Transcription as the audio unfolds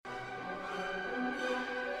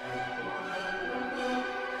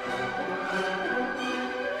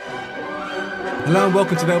Hello and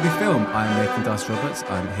welcome to There'll Be Film. I'm Nathan Dust Roberts.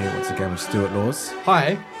 I'm here once again with Stuart Laws.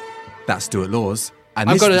 Hi. That's Stuart Laws. And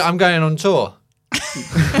I'm going on tour.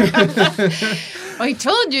 I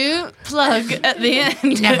told you, plug at the end.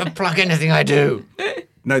 You never plug anything I do.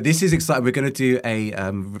 No, this is exciting. We're going to do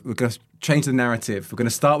we're going to change the narrative. We're going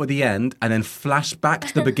to start with the end and then flash back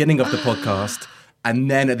to the beginning of the podcast.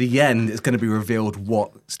 And then at the end, it's going to be revealed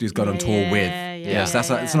what Stu's gone on tour with. Yes,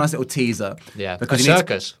 it's a nice little teaser. Yeah, because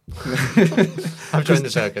circus. I've joined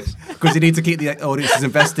the circus. Because you need to keep the audiences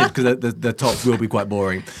invested because the talks will be quite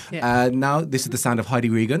boring. Yeah. Now, this is the sound of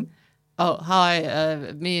Heidi Regan. Oh,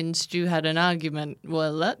 hi. Me and Stu had an argument.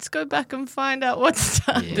 Well, let's go back and find out what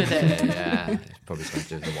started it. Yeah, it's probably something to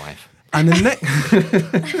do with the wife. And the next...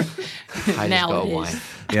 Heidi's Now got a it is.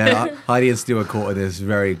 wife. Yeah, Heidi and Stu are caught in this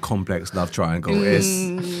very complex love triangle. It's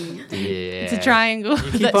a triangle.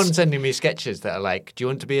 You keep on sending me sketches that are like, do you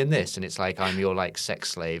want to be in this? And it's like, I'm your like sex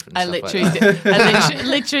slave and I stuff literally like that. did.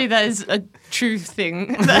 Literally, that is a true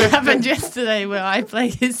thing that happened yesterday where I play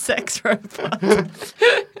his sex robot.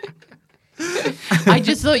 I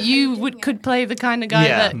just thought you could play the kind of guy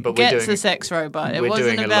that gets a sex robot. It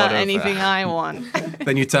wasn't about anything I want.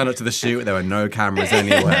 Then you turn up to the shoot, there are no cameras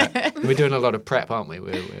anywhere. We're doing a lot of prep, aren't we?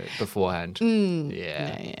 We're beforehand.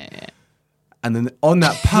 Yeah. And then on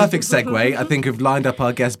that perfect segue, I think we've lined up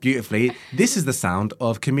our guest beautifully. This is the sound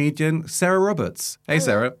of comedian Sarah Roberts. Hey,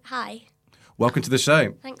 Sarah. Hi. Welcome to the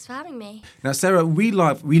show. Thanks for having me. Now, Sarah, we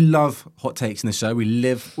love hot takes in the show. We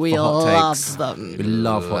live for hot takes. love them. We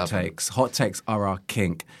love hot takes. Hot takes are our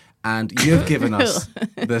kink. And you've given us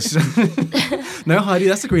this. No, Heidi,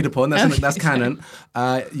 that's agreed upon. That's canon.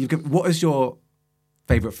 What is your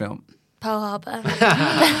favourite film? Pearl Harbor.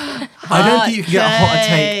 I don't think you can get a hotter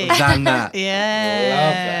take than that.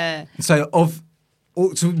 Yeah. So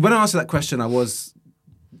when I asked that question, I was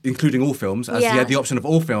including all films, as you had the option of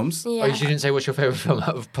all films. Yeah. Oh, you didn't say what's your favourite film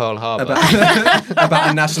out of Pearl Harbor. About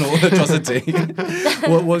a national atrocity.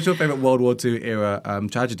 What was your favourite World War II era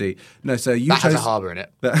tragedy? No, so you chose... has a harbour in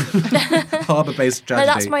it. Harbour-based tragedy.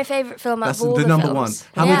 No, that's my favourite film out of all the the number films. one.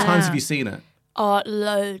 How many times have you seen it? Oh,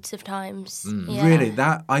 loads of times. Yeah. Really?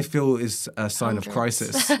 That, I feel, is a sign of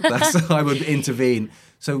crisis. I would intervene.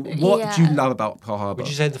 So what do you love about Pearl Harbor? Would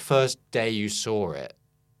you say the first day you saw it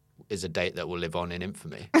is a date that will live on in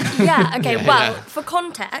infamy? Yeah, okay. Well, for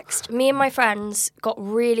context, me and my friends got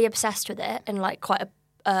really obsessed with it in like quite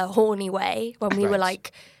a horny way when we were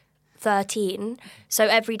like 13. So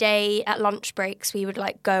every day at lunch breaks, we would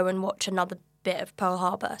like go and watch another bit of Pearl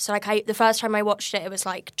Harbor. So like the first time I watched it, it was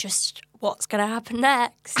like just what's going to happen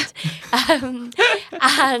next?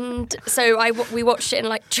 And so we watched it in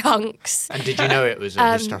like chunks. And did you know it was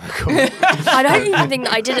a historical? I don't even think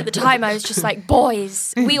that I did at the time. I was just like,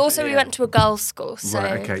 boys. We went to a girls' school, so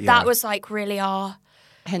that was like really our...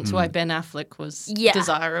 Hence why Ben Affleck was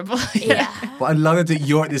desirable. Yeah. But I love it that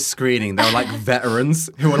you're at this screening. There are like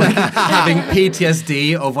veterans who are like having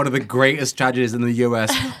PTSD of one of the greatest tragedies in the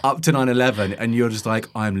US up to 9/11, and you're just like,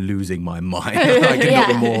 I'm losing my mind. I could not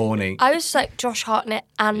be more horny. I was like Josh Hartnett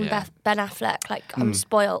and Ben Affleck. Like I'm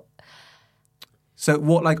spoiled. So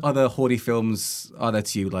what like other horny films are there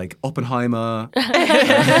to you? Like Oppenheimer,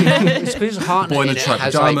 It's because Hartnett Boy in the in it Striped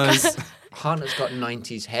has Pajamas. like... Hartnett's got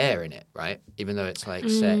 90s hair in it, right? Even though it's like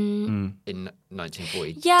set in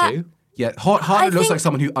 1942. Yeah, Hartnett looks like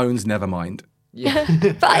someone who owns Nevermind. Yeah.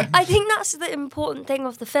 But I think that's the important thing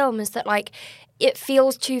of the film is that like it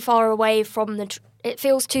feels too far away from it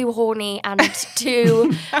feels too horny and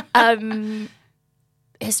too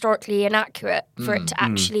historically inaccurate for it to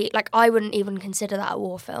actually like I wouldn't even consider that a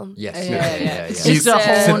war film. Yes. Yeah. It's just a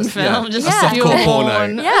horn film, just a softcore porno.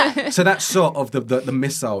 horn. Yeah. So that shot of the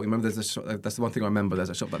missile, remember there's a shot, that's the one thing I remember,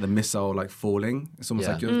 there's a shot about the missile like falling. It's almost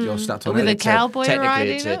like you're strapped on With it. a cowboy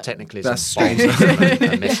riding it? Technically, That's it's a bomb.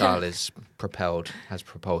 strange. A missile is propelled, has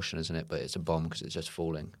propulsion, isn't it? But it's a bomb because it's just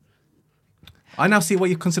falling. I now see why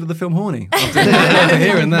you consider the film horny. After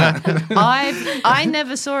hearing that. I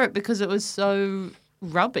never saw it because it was so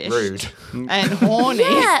rubbish. Rude. And horny.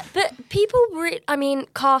 Yeah, but people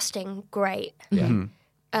casting great. Yeah.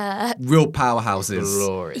 Real powerhouses.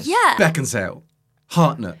 Glorious. Yeah. Beckinsale,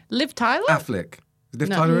 Hartnett, Liv Tyler? Affleck. Is Liv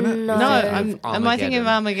Tyler in it? No. Am I thinking of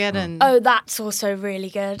Armageddon? Oh, that's also really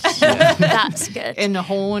good. That's good. In a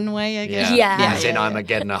horn way, I guess. Yeah. As in, I'm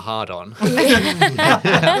getting a hard on.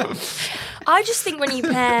 I just think when you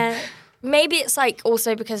pair, maybe it's like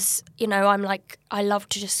also because, you know, I love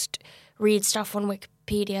to just read stuff on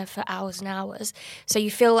Wikipedia for hours and hours. So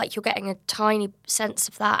you feel like you're getting a tiny sense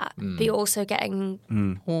of that, but you're also getting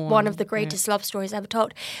one of the greatest love stories ever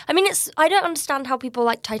told. I mean, I don't understand how people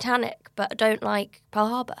like Titanic, but don't like Pearl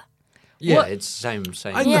Harbor. Yeah, it's same.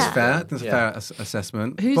 I think that's fair. That's a Yeah. fair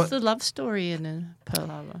assessment. Who's But the love story in Pearl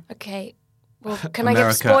Harbor? Okay. Well, can I give America and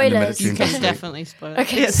the spoilers? military You can industry. definitely spoil it.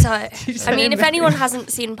 Okay, Yes. so I mean, if anyone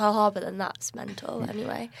hasn't seen Pearl Harbor, then that's mental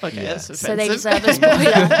anyway. Okay, Yeah. that's So they offensive. deserve a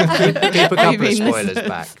spoiler. Keep a couple of mean, spoilers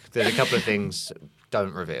back. There's a couple of things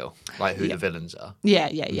don't reveal, like who the villains are. Yeah.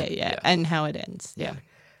 And how it ends. Yeah.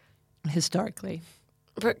 Historically.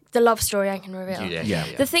 But the love story I can reveal. Yeah.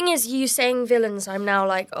 The thing is, you saying villains, I'm now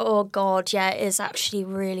like, oh god, yeah, it is actually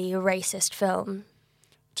really a racist film.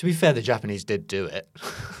 To be fair, the Japanese did do it.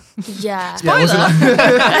 Yeah.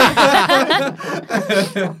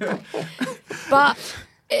 But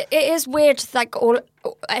it is weird, like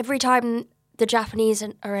every time the Japanese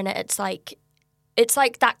are in it, it's like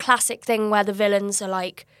that classic thing where the villains are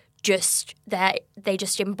like they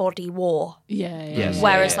just embody war. Yeah. Yes.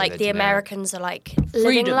 Whereas Yeah, like they're the generic. Americans are like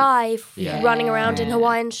living Freedom. life, Yeah. running around in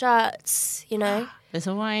Hawaiian shirts, you know? There's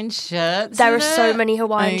Hawaiian shirts. There in are so it. many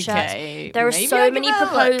Hawaiian Okay. shirts. There are Maybe so I'll many give it a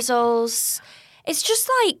look. proposals. It's just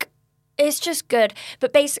like, it's just good.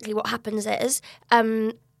 But basically what happens is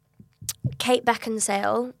Kate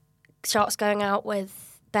Beckinsale starts going out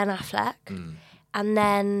with Ben Affleck. And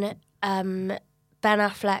then Ben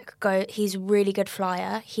Affleck he's a really good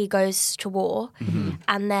flyer. He goes to war.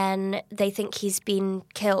 And then they think he's been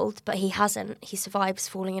killed, but he hasn't. He survives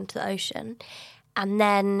falling into the ocean. And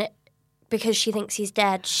then because she thinks he's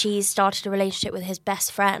dead, she's started a relationship with his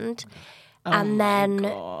best friend. And then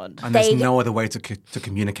God. And there's no other way to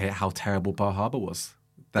communicate how terrible Pearl Harbor was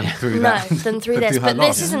than through that. than through this. her But loss.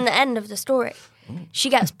 this isn't the end of the story. She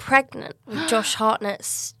gets pregnant with Josh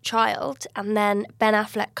Hartnett's child, and then Ben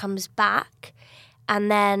Affleck comes back, and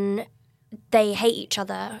then they hate each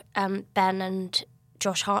other, Ben and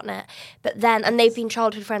Josh Hartnett. But then, and they've been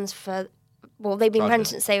childhood friends they've been friends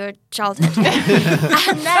since they were childhood.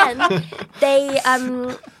 And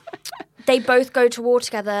then they both go to war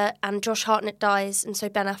together, and Josh Hartnett dies, and so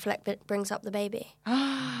Ben Affleck brings up the baby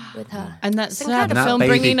with her. And that's It's how the incredible. film That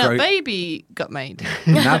baby Bringing Up grow- Baby got made.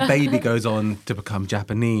 And that baby goes on to become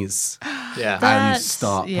Japanese Yeah. and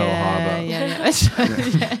start Pearl Harbor. Yeah.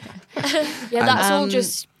 Yeah, that's all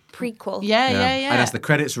just prequel. Yeah. And as the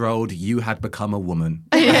credits rolled, you had become a woman.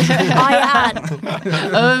 I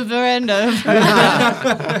had. Over and over.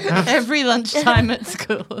 Every lunchtime at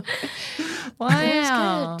school.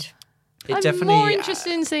 Wow. Good. It I'm definitely. more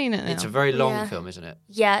interested in seeing it now. It's a very long Yeah. film, isn't it?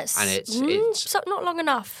 Yes. And it's- so not long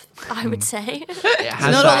enough, I would say. It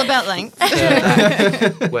has It's not all that- about length.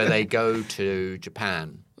 where they go to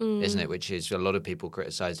Japan, isn't it? Which is a lot of people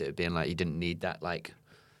criticise it as being like you didn't need that like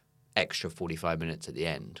extra 45 minutes at the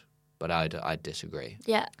end. But I disagree.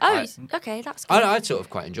 Yeah. Oh, okay, that's good. I sort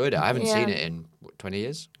of quite enjoyed it. I haven't Yeah. seen it in 20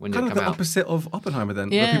 years. When did Kind it of come the out? opposite of Oppenheimer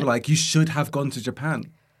then. Yeah. Where people are like, you should have gone to Japan.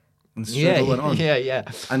 And straight Yeah, went on. yeah.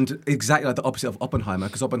 And exactly like the opposite of Oppenheimer,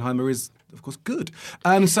 because Oppenheimer is, of course, good.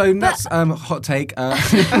 So that's hot take.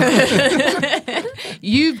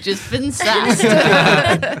 You've just been sassed.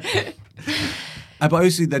 But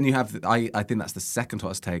obviously, then you have. I think that's the second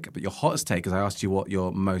hottest take. But your hottest take is I asked you what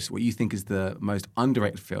you think is the most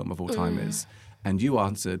underrated film of all time is, and you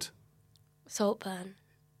answered. Saltburn.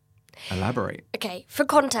 Elaborate. Okay, for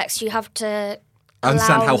context, you have to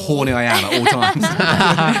Understand allow how me- horny I am at all times.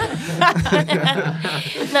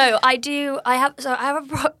 No, I do. I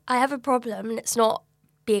have a problem, and it's not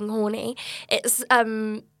being horny. It's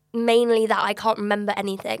mainly that I can't remember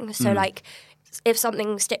anything. So like, if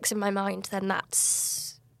something sticks in my mind, then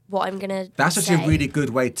that's what I'm gonna. That's actually say. a really good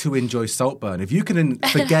way to enjoy Saltburn. If you can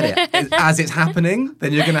forget it as it's happening,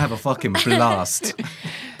 then you're gonna have a fucking blast.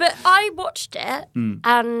 But I watched it,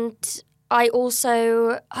 and I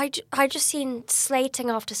also I just seen slating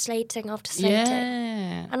after slating after slating,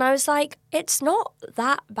 Yeah. and I was like, it's not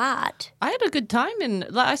that bad. I had a good time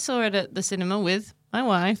I saw it at the cinema with my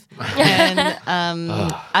wife,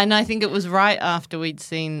 and I think it was right after we'd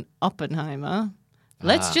seen Oppenheimer.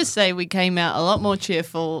 Let's just say we came out a lot more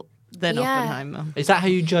cheerful than Yeah. Oppenheimer. Is that how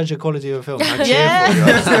you judge a quality of a film? How Yeah.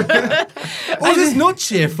 cheerful you are? Oh, it's not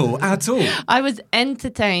cheerful at all. I was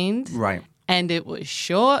entertained, Right. and it was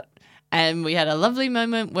short, and we had a lovely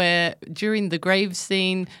moment where during the grave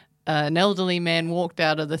scene, an elderly man walked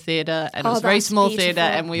out of the theatre, and it Oh, was a very that's small beautiful. theatre,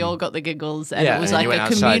 and we all got the giggles, and Yeah, it was and like you went a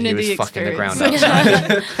outside and he community was fucking the experience. ground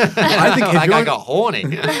outside. I think That guy got horny.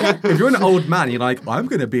 if you're an old man, you're like, I'm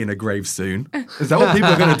going to be in a grave soon. Is that what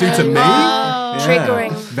people are going to do to me? Yeah.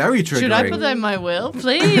 Triggering. Very triggering. Should I put that in my will?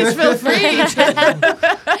 Please feel free.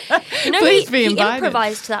 You know, Please be he invited.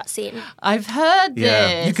 improvised that scene. I've heard Yeah,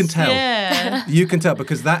 this. you can tell. Yeah. You can tell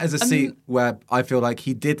because that is a scene where I feel like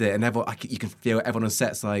he did it, and everyone, you can feel everyone on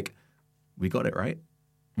set's like, we got it right.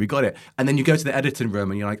 we got it. And then you go to the editing room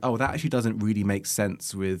and you're like, oh, that actually doesn't really make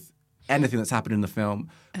sense with anything that's happened in the film,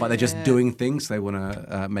 but they're just doing things, they want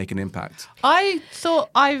to make an impact. I thought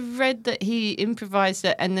I read that he improvised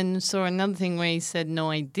it and then saw another thing where he said, no,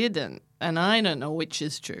 I didn't. And I don't know which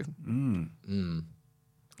is true.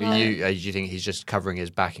 Do you think he's just covering his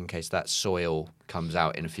back in case that soil comes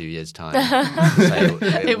out in a few years' time?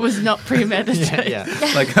 It was not premeditated. Yeah.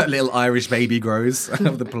 Like a little Irish baby grows out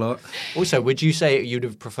of the plot. Also, would you say you'd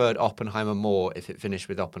have preferred Oppenheimer more if it finished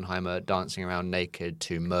with Oppenheimer dancing around naked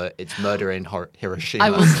to its murder in Hiroshima? I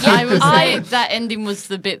will say that ending was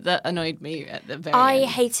the bit that annoyed me at the very I end.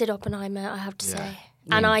 hated Oppenheimer, I have to say.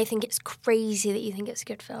 And I think it's crazy that you think it's a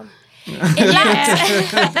good film. It Okay.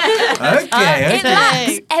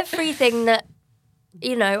 lacks everything that,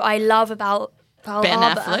 I love about Pearl Ben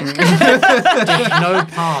Harbor. Affleck. No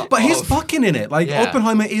part. But he's of- fucking in it. Like, Yeah.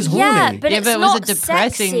 Oppenheimer is horny. Yeah, but it's it was not a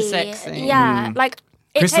depressing sexy. sex scene. Yeah, like...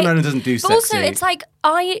 Christopher Nolan doesn't do But also, sexy. it's like,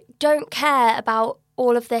 I don't care about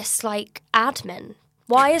all of this, like, admin.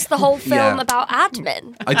 Why is the whole film Yeah. about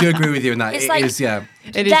admin? I do agree with you in that. It's It like- is, yeah.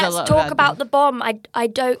 It is a Let's lot talk of about admin. the bomb. I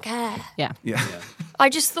don't care. Yeah. Yeah. I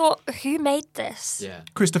just thought, who made this? Yeah.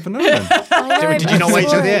 Christopher Nolan. I know, Did but you not wait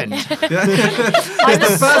till the boring. end? I The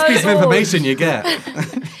was first so piece of bored. information you get.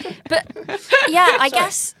 But yeah, I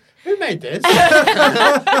guess Who made this?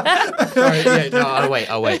 Sorry, yeah, no,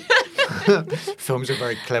 I'll wait. Films are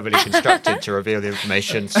very cleverly constructed to reveal the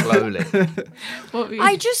information slowly. What were you-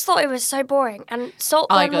 I just thought it was so boring. And I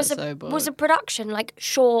Saltburn got was so bored. was a production. Like,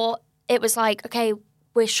 sure, it was like, okay,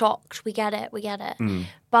 we're shocked, we get it.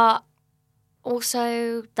 But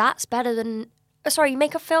also, that's better than. Sorry, you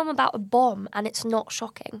make a film about a bomb and it's not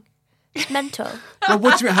shocking. It's mental. Well,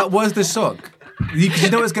 what do you mean? What is the shock? Because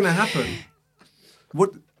you know what's going to happen.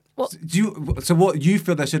 What? So what you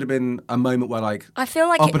feel there should have been a moment where like I feel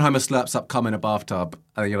like Oppenheimer slurps up cum in a bathtub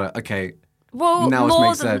and you're like, okay, well, now it more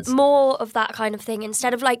makes sense. more of that kind of thing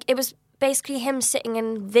instead of like it was basically him sitting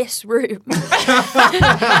in this room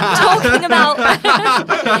talking about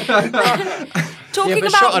talking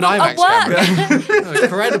but shot about an a IMAX work. camera.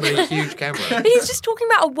 Incredibly huge camera. He's just talking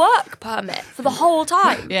about a work permit for the whole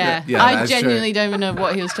time. Yeah, Yeah, I that's true. genuinely don't even know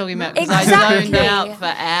what he was talking about because I Exactly. zoned out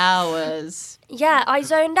for hours. Yeah, I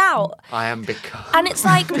zoned out. I am become. And it's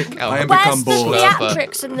like, I am where's become the bored.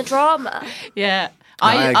 theatrics and the drama? Yeah.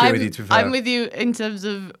 I agree I'm, with you, to be fair. I'm with you in terms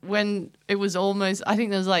of when it was almost, I think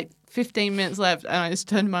there was like 15 minutes left, and I just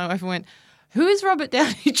turned to my wife and went, who is Robert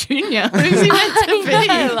Downey Jr.? Who's he meant to be?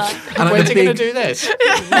 And like When's the he going big, to do this?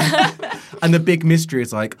 and the big mystery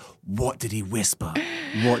is like, what did he whisper?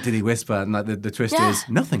 What did he whisper? And like the twist Yeah. is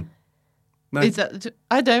nothing. No. Is that,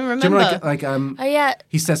 I don't Do you remember. remember like Oh, yeah.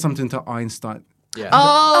 he said something to Einstein. Yeah.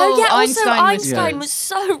 Oh, yeah, Einstein also was- Einstein Yeah. was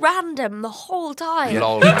so random the whole time.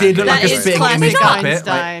 Lol, He did look That like a is spitting classic image puppet. Like,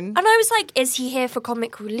 Einstein. And I was like, is he here for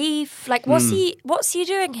comic relief? Like, what's he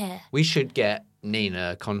doing here? We should get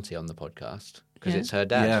Nina Conti on the podcast because Yeah. it's her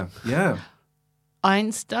dad. yeah.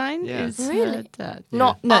 Einstein Yeah. is Really? her dad.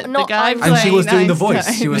 Not No, not the guy Einstein. And she was doing the Einstein.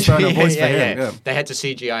 voice. She was throwing a voice for him. Yeah. They had to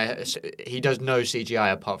CGI. He does no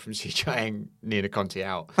CGI apart from CGIing Nina Conti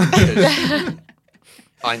out. Because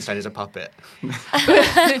Einstein is a puppet.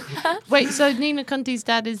 Wait, so Nina Conti's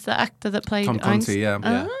dad is the actor that played Tom Conti, Einstein?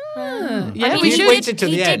 yeah. Yeah, I mean, we you should. waited till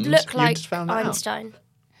he the did end, look you like just found that out. Einstein.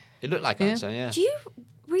 It looked like Yeah. Einstein, yeah. Do you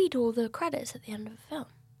read all the credits at the end of the film?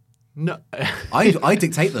 No. I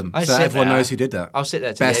dictate them I so sit everyone there. knows who did that. I'll sit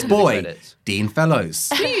there to Best the end of the boy, credits. Dean Fellows.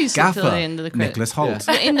 You sit till Gaffer, the end of the credits. Nicholas Holt.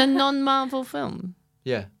 But in a non-Marvel film.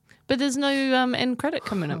 Yeah. But there's no end credit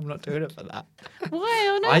coming up. I'm not doing it for that.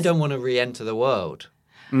 Why on earth? I don't want to re-enter the world,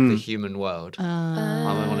 the human world. Uh,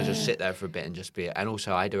 I want to just sit there for a bit and just be. And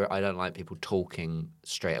also, I don't like people talking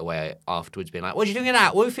straight away afterwards, being like, "What do you think of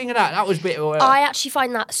that? What do you think of that? That was a bit." I actually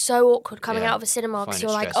find that so awkward coming Yeah. out of a cinema because Find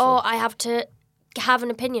you're it like, stressful. oh, I have to have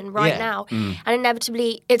an opinion right Yeah. now. And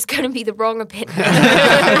inevitably, it's going to be the wrong opinion.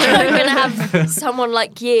 I'm going to have someone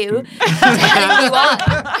like you telling you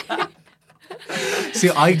what. See,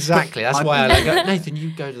 Exactly. That's why I like go, Nathan,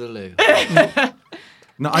 you go to the loo.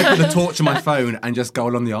 No, I put the torch on my phone and just go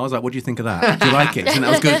along the aisles. Like, what do you think of that? Do you like it? Do you think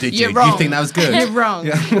that was good? Did you? You're wrong. You think that was good? You're wrong.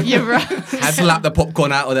 You're wrong. Slap the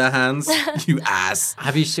popcorn out of their hands. You ass.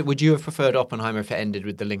 Would you have preferred Oppenheimer if it ended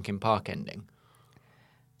with the Linkin Park ending?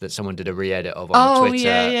 That someone did a re-edit of on Oh, Twitter.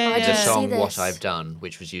 yeah, yeah, I The didn't see song "What this. I've Done,"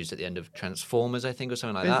 which was used at the end of Transformers, I think, or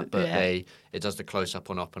something like Is that. it? But Yeah. it does the close-up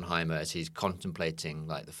on Oppenheimer as he's contemplating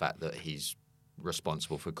like the fact that he's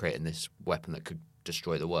responsible for creating this weapon that could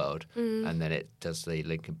destroy the world, and then it does the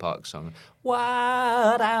Linkin Park song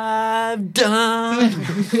 "What I've Done."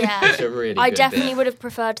 Yeah. It's a really I good definitely bit. would have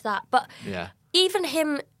preferred that. But Yeah. even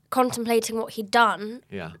him contemplating what he'd done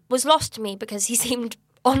was lost to me because he seemed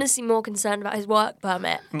honestly more concerned about his work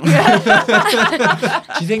permit. Do you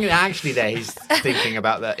think that actually there he's thinking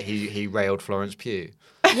about that he railed Florence Pugh?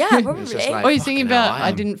 Yeah, probably. It's just like, Or he's thinking fucking hell, about,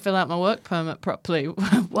 I didn't fill out my work permit properly.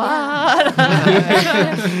 What?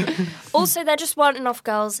 Also, there just weren't enough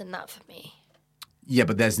girls in that for me. Yeah,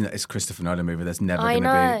 but it's Christopher Nolan movie. There's never I going to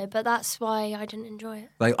know, be. but that's why I didn't enjoy it.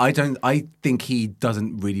 Like, I think he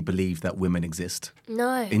doesn't really believe that women exist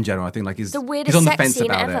No. in general. I think like he's The he's weirdest on the sex fence scene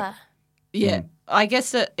about ever. it. Yeah. I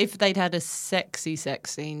guess that if they'd had a sexy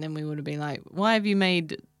sex scene, then we would have been like, why have you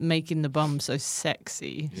made making the bomb so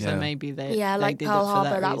sexy? Yeah. So maybe they Yeah, they like did Pearl it for Harbor.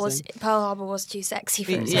 that That reason. Pearl Harbor was too sexy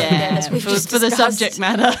for it. Yeah, as we've just for the discussed. subject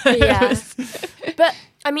matter. Yeah. But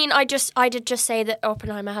I mean, I did just say that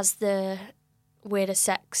Oppenheimer has the weirdest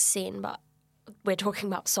sex scene, but we're talking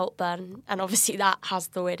about Saltburn, and obviously that has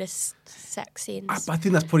the weirdest sex scenes. I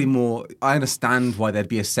think that's probably more. I understand why there'd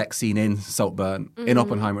be a sex scene in Saltburn. In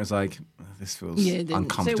Oppenheimer, it's like this feels Yeah, it didn't-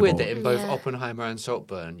 uncomfortable. Is it weird that in both Yeah. Oppenheimer and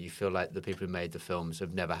Saltburn, you feel like the people who made the films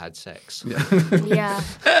have never had sex? Yeah.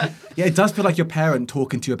 Yeah, it does feel like your parent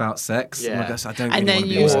talking to you about sex. Yeah. I guess I don't. And really then want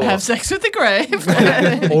you to be have sex with the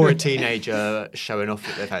grave. Or a teenager showing off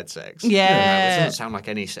that they've had sex. Yeah. It doesn't sound like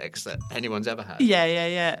any sex that anyone's ever had. Yeah.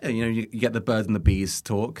 Yeah, you know, you get the bird and the bees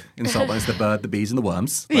talk. In Saltburn, it's the bird, the bees, and the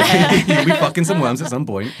worms. Yeah. You'll be fucking some worms at some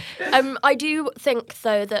point. I do think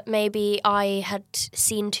though that maybe I had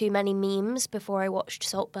seen too many memes before I watched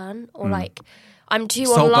Saltburn, or like I'm too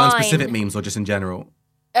Saltburn online. specific memes or just in general?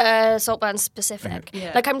 Saltburn specific.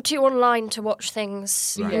 Yeah. Like I'm too online to watch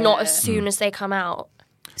things Right. not as soon as they come out.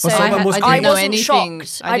 So Saltburn was I didn't know wasn't anything.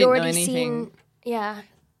 shocked. I I'd didn't know already anything. seen. Yeah,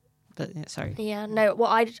 But yeah, sorry. yeah. No, well,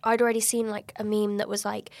 I'd already seen like a meme that was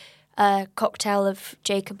like a cocktail of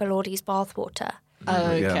Jacob Elordi's bathwater.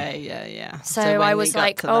 Okay, yeah. So when I we was got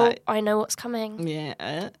like, to oh, that- I know what's coming.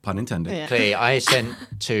 yeah. Pun intended. Yeah. Clearly, I sent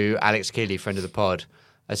to Alex Keeley, friend of the pod,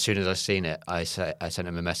 as soon as I seen it, I sent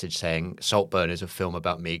him a message saying, Saltburn is a film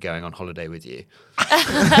about me going on holiday with you.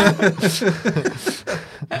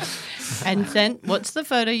 And then, what's the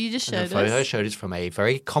photo you just The showed photo I us? showed is from a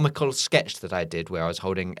very comical sketch that I did where I was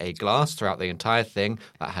holding a glass throughout the entire thing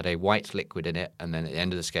that had a white liquid in it. And then at the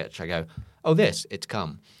end of the sketch, I go, oh, it's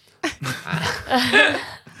cum.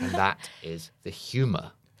 And that is the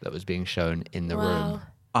humour that was being shown in the Wow. room.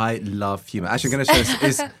 I love humour. Actually, I'm going to show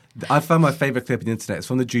this. I found my favourite clip on the internet. It's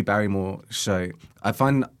from the Drew Barrymore show. I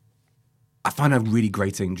find her really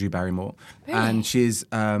grating, Drew Barrymore. And she's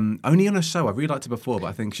only on a show. I've really liked her before, but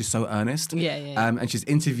I think she's so earnest. Yeah. And she's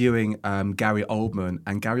interviewing Gary Oldman,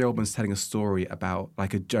 and Gary Oldman's telling a story about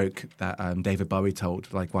like a joke that David Bowie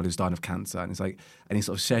told, like while he was dying of cancer. And it's like, and he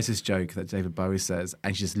sort of shares this joke that David Bowie says,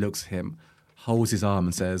 and she just looks at him, holds his arm,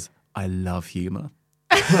 and says, "I love humour."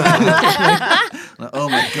 Like, oh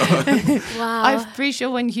my god! Wow. I'm pretty sure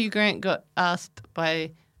when Hugh Grant got asked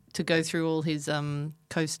to go through all his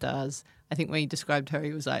co-stars, I think when he described her,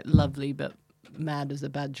 he was like lovely but mad as a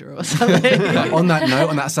badger or something. On that note,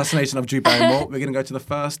 on that assassination of Drew Barrymore, we're going to go to the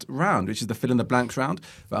first round, which is the fill in the blanks round.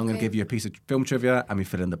 But I'm going to give you a piece of film trivia and we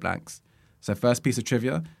fill in the blanks. So first piece of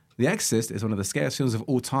trivia. The Exorcist is one of the scariest films of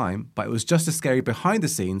all time, but it was just as scary behind the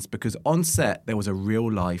scenes because on set there was a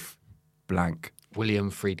real life blank.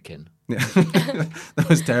 William Friedkin. The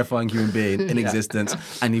most terrifying human being in existence,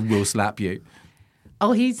 and he will slap you.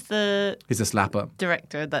 Oh, he's the He's a slapper.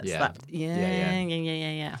 director that Yeah. slapped.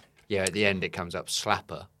 Yeah. Yeah, at the end it comes up,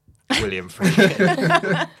 Slapper, William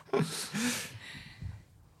Friedkin.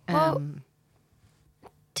 Well,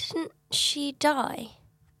 didn't she die?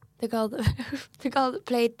 The girl that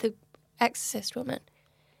played the Exorcist woman.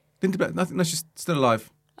 No, she's still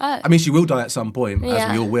alive. Oh. I mean, she will die at some point, as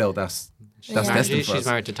Yeah. we all will. That's destined for She's us.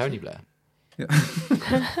 married to Tony Blair.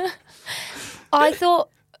 I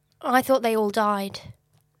thought they all died.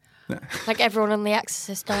 Like everyone on The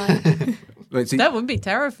Exorcist died. Wait, see, That would be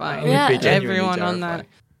terrifying. Yeah. It'd be genuinely Everyone on that. terrifying.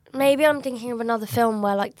 Maybe I'm thinking of another film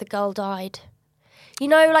where like the girl died. You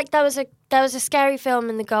know, like there was a scary film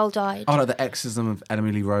and the girl died. oh, like the exorcism of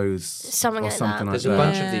Emily Rose, Something or like something that. like There's a that.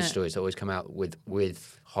 bunch of Yeah. these stories that always come out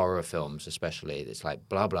with horror films, especially. It's like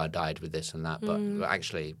blah blah died with this and that, but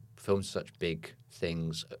actually, films are such big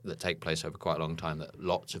things that take place over quite a long time that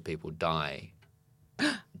lots of people die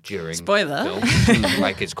during Spoiler. films.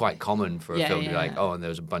 Like it's quite common for a Yeah, film to be yeah. like, oh, and there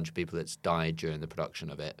was a bunch of people that's died during the production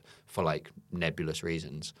of it for like nebulous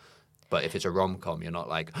reasons. But if it's a rom-com, you're not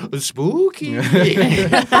like, spooky.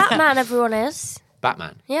 Batman, everyone is.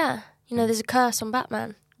 Batman. Yeah. You know, there's a curse on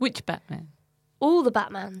Batman. Which Batman? All the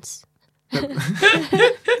Batmans.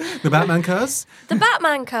 The Batman curse? The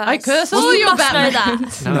Batman curse. I curse You all your must know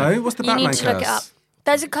Batmans. that. No. What's the You Batman need to curse? look it up.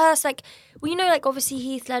 There's a curse, like, well, like obviously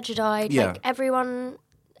Heath Ledger died. Yeah. Like everyone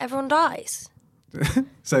dies.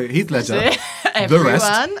 So Heath Ledger, the Everyone.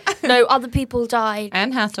 rest. No, other people died.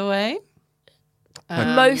 Anne Hathaway.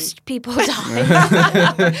 Most people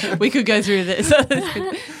died. We could go through this.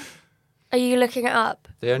 Are you looking it up?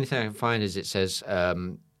 The only thing I can find is it says,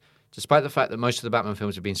 despite the fact that most of the Batman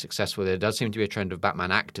films have been successful, there does seem to be a trend of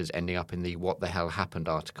Batman actors ending up in the "What the hell happened"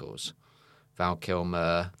 articles. Val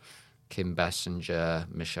Kilmer, Kim Basinger,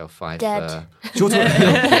 Michelle Pfeiffer. Dead.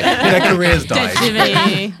 Their careers died.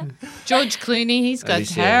 Jimmy. George Clooney, he's got a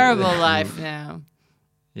Alicia. terrible life now.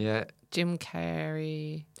 Yeah. Jim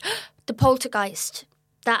Carrey. The Poltergeist.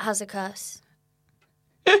 That has a curse.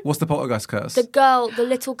 What's the Poltergeist curse? The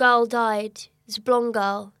little girl died. It's a blonde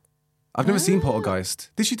girl. I've never seen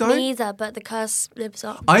Poltergeist. Did she die? Me either, but the curse lives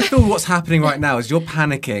on. I feel what's happening right now is you're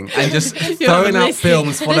panicking and just throwing out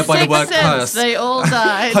films followed by the word Sixth Sense, curse, They all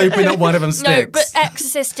died. hoping that one of them No, sticks. but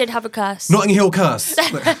Exorcist did have a curse. Notting Hill curse.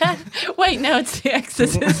 Wait, no, it's The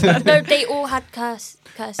Exorcist. No, they all had curses.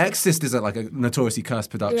 Exorcist is like a notoriously cursed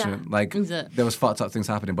production. Yeah. Like Is it? there was fucked up things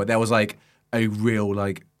happening, but there was like a real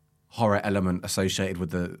like horror element associated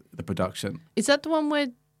with the production. Is that the one where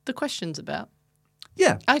the question's about?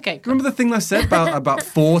 Yeah. Okay, cool. Remember the thing I said about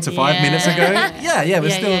 4 to 5 minutes ago? Yeah,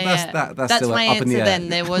 but still that's still my up answer in the air. then.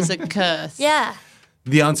 There was a curse. Yeah.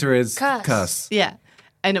 The answer is Curse. Yeah.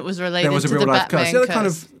 And it was related There was a to real the life Batman curse. Yeah, that curse. kind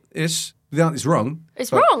of ish. The answer is wrong.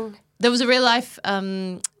 It's but- wrong. There was a real life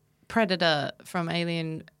Predator from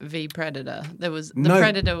Alien v Predator. There was the No.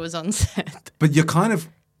 Predator was on set. But you're kind of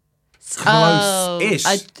close-ish.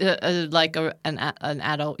 Like an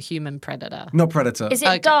adult human predator. Not Predator. Is it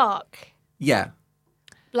Okay. dark? Yeah.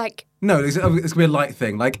 Like, No, it's going to be a light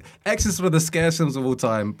thing. Like, Exorcist is one of the scariest films of all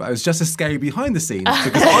time, but it was just as scary behind the scenes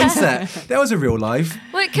because on set, there was a real life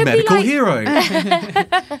well, it could medical be like, hero.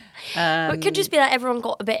 well, it could just be that everyone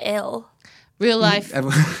got a bit ill. Real life. And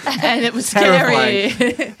it was Terrifying.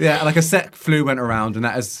 scary. Yeah, like a set flu went around and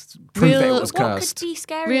that is proof that it was What cursed. could be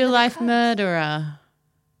scary? Real life murderer.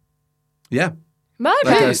 Yeah, Murder.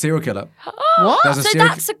 like a serial killer. What? That's a So serial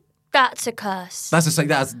that's a curse.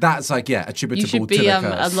 That's like, yeah, You attributable should to be the a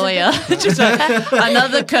curse. lawyer. Just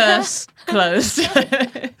another curse closed.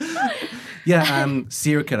 Yeah,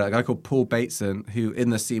 serial killer, a guy called Paul Bateson, who in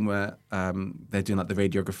the scene where they're doing like the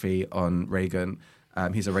radiography on Reagan,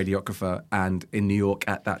 he's a radiographer, and in New York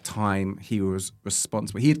at that time, he was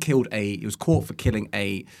responsible. He was caught for killing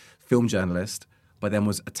a film journalist, but then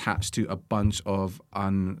was attached to a bunch of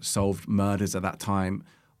unsolved murders at that time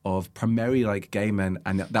of primarily like gay men,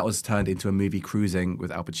 and that was turned into a movie, Cruising, with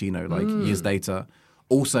Al Pacino, like years later,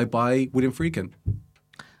 also by William Friedkin.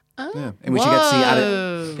 Yeah, in which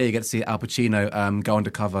you get to see Al Pacino go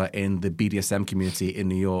undercover in the BDSM community in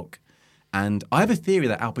New York. And I have a theory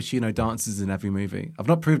that Al Pacino dances in every movie. I've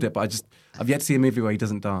not proved it, but I've yet to see a movie where he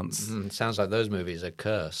doesn't dance. Sounds like those movies are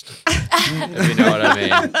cursed. If you know what I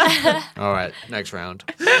mean. All right, next round.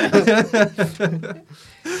 But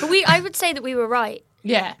I would say that we were right.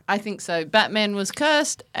 Yeah, I think so. Batman was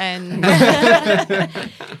cursed, and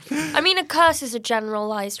I mean, a curse is a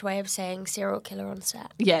generalized way of saying serial killer on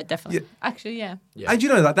set. yeah, definitely. Actually, yeah. And you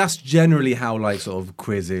know that's generally how like sort of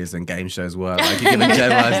quizzes and game shows work. Like you give a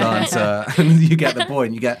generalized answer and you get the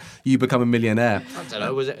point. You become a millionaire. I don't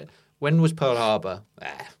know. When was Pearl Harbor?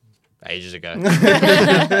 Ages ago.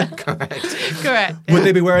 Correct. Would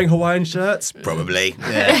they be wearing Hawaiian shirts? Probably.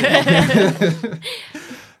 Yeah.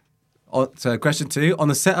 So question 2. On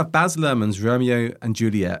the set of Baz Luhrmann's Romeo and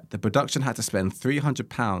Juliet, the production had to spend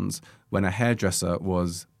 £300 when a hairdresser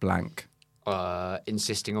was blank.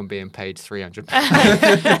 Insisting on being paid £300.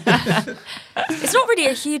 It's not really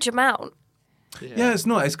a huge amount. Yeah, it's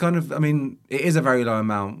not. It's kind of, I mean, it is a very low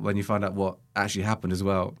amount when you find out what actually happened as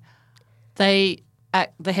well. The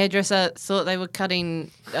hairdresser thought they were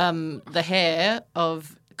cutting the hair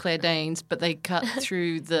of Claire Danes, but they cut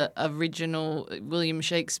through the original William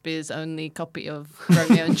Shakespeare's only copy of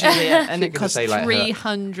Romeo and Juliet, and it cost say, like, her-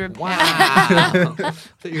 £300. Wow. I thought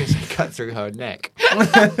you were going to cut through her neck.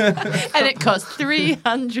 And it cost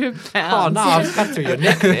 £300. Oh, no, I've cut through your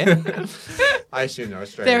neck there. I assume they're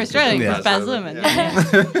Australian. They're Australian, Yeah. yeah. Baz Luhrmann.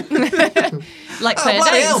 Yeah. Like Claire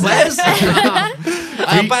Danes.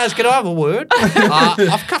 Baz, can I have a word?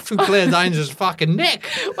 I've cut through Claire Danes' fucking neck.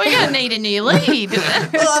 We're going to need a new lead.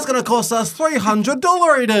 Well, that's going to cost us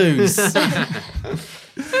 $300 dues.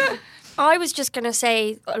 I was just going to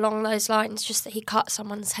say along those lines, just that he cut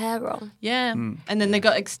someone's hair wrong. Yeah. And then they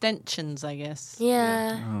got extensions, I guess.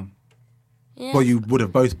 Yeah. Yeah. Well, you would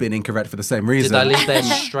have both been incorrect for the same reason. Did they leave their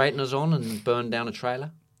straighteners on and burn down a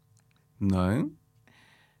trailer? No.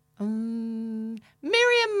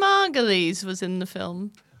 Miriam Margolyes was in the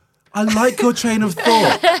film. I like your train of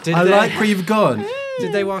thought. I like where you've gone.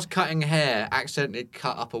 Did they, whilst cutting hair, accidentally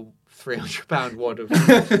cut up a £300 wad of...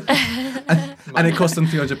 And it cost them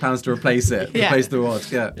 £300 to replace it. Yeah. Replace the wad.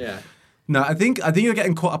 Yeah. Yeah. No, I think you're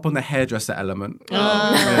getting caught up on the hairdresser element. You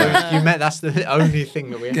meant that's the only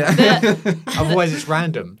thing that we have. Otherwise, it's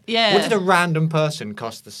random. Yeah. What did a random person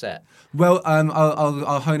cost the set? Well,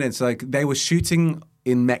 I'll hone in. So, like, they were shooting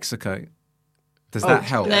in Mexico. Does that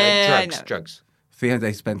help? Yeah, Drugs.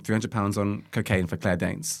 They spent £300 on cocaine for Claire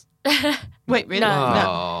Danes. Wait, really? No.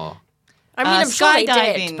 Oh. I mean, I'm sure they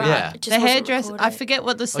skydiving. did, but Yeah. it just The wasn't hairdresser, recorded. I forget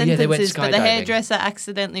what the Oh, yeah, they sentence went is, but the skydiving. hairdresser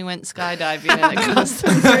accidentally went skydiving and it cost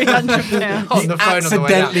them £300. On the phone on the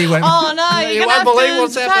way out. Accidentally went. Oh no, You you're won't going believe to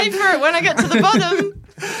what's have to pay happened. for it when I get to the bottom.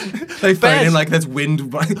 They phone Bez. in like there's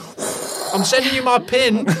wind. I'm sending you my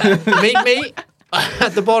pin. Meet me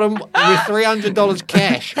at the bottom with $300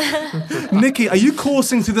 cash. Nikki, are you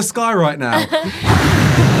coursing through the sky right now?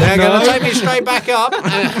 They're going to take me straight back up,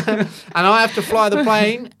 and I have to fly the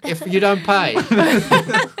plane if you don't pay.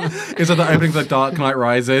 It's like the opening of The Dark Knight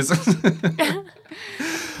Rises.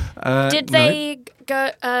 Did they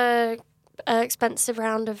go expensive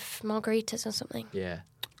round of margaritas or something? Yeah.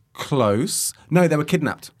 Close. No, they were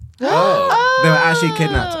kidnapped. Oh. They were actually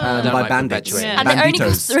kidnapped don't by like bandits. perpetuating. And it only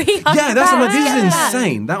cost £300. Yeah, that's what I'm like, this is Yeah.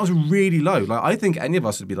 insane. That was really low. Like, I think any of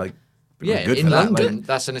us would be like, Yeah, good in for that. London, Like,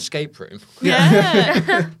 that's an escape room.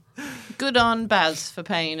 Yeah. Good on Baz for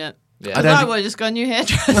paying it. Yeah. Because I would have just got a new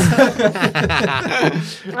hairdresser.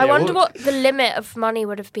 I wonder what the limit of money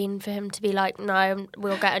would have been for him to be like, no,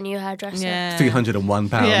 we'll get a new hairdresser. Yeah.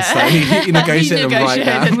 £301. Yeah. So he negotiated them right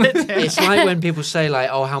down. It's like when people say, like,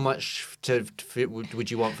 oh, how much would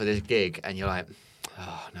you want for this gig? And you're like,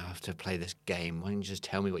 oh, no, I have to play this game. Why don't you just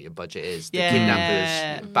tell me what your budget is? The Yeah.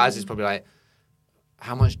 kidnappers. Baz is probably like,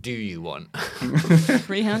 how much do you want?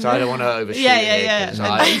 300. So I don't want to overshoot. Yeah, here, yeah, 'cause yeah.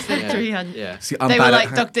 I- And they said yeah. 300. Yeah. See, I'm They were bad like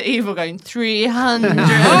at Dr. Evil going, 300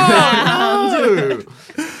 Oh,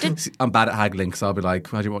 I'm bad at haggling, so I'll be like,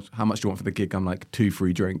 how much do you want for the gig? I'm like, 2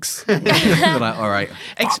 free drinks. They're like, all right,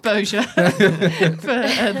 exposure for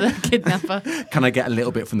the kidnapper. can I get a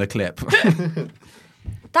little bit from the clip?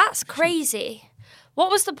 That's crazy. What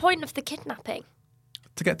was the point of the kidnapping?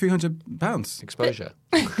 To get £300. exposure.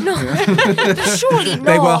 But surely not.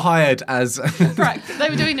 They were hired as... They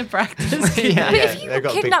were doing a practice. Yeah. But if you they've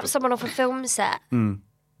got a big- kidnap someone off a film set, Yeah,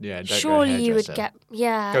 don't surely go you would hairdresser.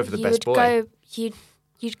 get Go for the you best would boy. go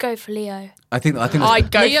you'd go for Leo. I think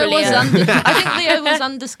I'd go Leo for Leo. was I think Leo was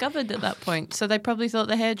undiscovered at that point, so they probably thought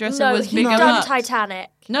the hairdresser No, was he'd bigger done up. Titanic.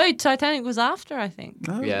 No, Titanic was after, I think.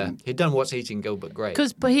 Yeah, he'd done What's Eating Gilbert Grape.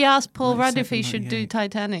 Because he asked Paul Rudd if he 97, should do 98.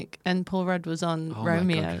 Titanic, and Paul Rudd was on Oh my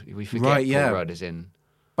Romeo. God, we forget Right, yeah. Paul Rudd is in.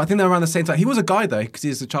 But I think they're around the same time. He was a guy, though, because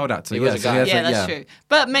he's a child actor. He was a so guy. he has Yeah, a- that's true.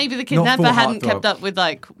 But maybe the Not kidnapper full hadn't heartthrob. kept up with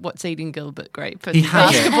like What's Eating Gilbert Grape and He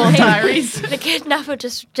had it. Basketball Diaries. The kidnapper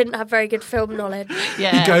just didn't have very good film knowledge.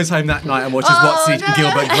 Yeah. He goes home that night and watches Oh, What's Eating no.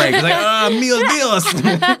 Gilbert Grape. He's like, ah, Mio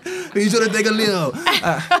Dios. He's going to take a Leo.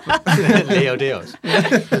 Leo Dios.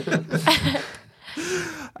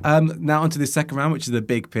 Now onto the second round, which is the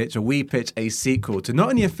big pitch. We pitch a sequel to not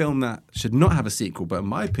only a film that should not have a sequel, but in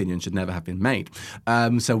my opinion should never have been made.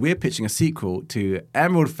 So we're pitching a sequel to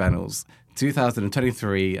Emerald Fennell's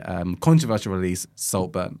 2023 controversial release,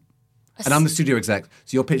 Saltburn. And I'm the studio exec, so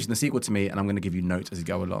you're pitching the sequel to me, and I'm going to give you notes as you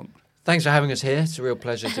go along. Thanks for having us here. It's a real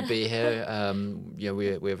pleasure to be here.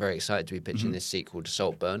 We're very excited to be pitching this sequel to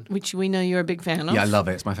Saltburn. Which we know you're a big fan of. Yeah, I love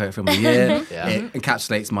it. It's my favourite film of the year. Yeah. It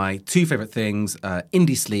encapsulates my 2 favourite things,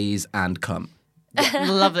 indie sleaze and cum.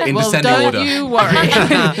 Lovely. In Well, descending don't order. you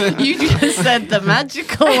worry. You just said the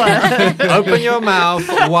magical word. Open your mouth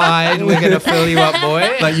wide. We're going to fill you up,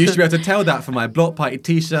 boy. Like, you should be able to tell that from my block party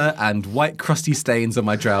t-shirt and white crusty stains on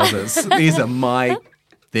my trousers. These are my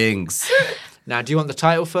things. Now, do you want the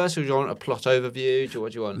title first, or do you want a plot overview?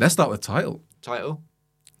 What do you want? Let's start with title. Title?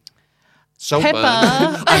 Saltburn. Pepper.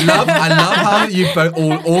 I love how you both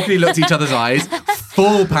all awkwardly looked at each other's eyes,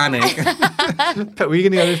 full panic. Were you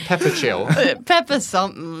going to go with Pepper Chill? Pepper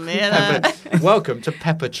something, you know. Welcome to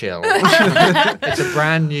Pepper Chill. It's a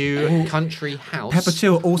brand new country house. Pepper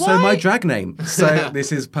Chill, also Why? my drag name. So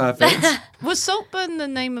this is perfect. Was Saltburn the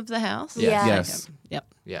name of the house? Yeah. Yes. Yep.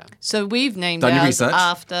 Yeah. So we've named Done your ours research?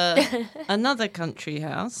 after another country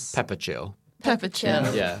house. Pepper Chill. Pepper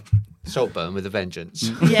Chill. Yeah. Saltburn with a vengeance.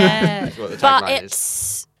 Yeah. That's what the But tagline is.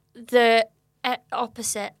 it's the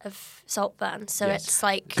opposite of Saltburn, so Yes. it's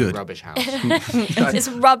like Good. Rubbish house. it's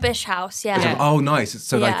a rubbish house. Yeah. Oh, nice.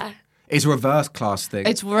 So Yeah. like, It's a reverse class thing.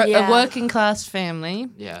 It's Yeah. a working class family,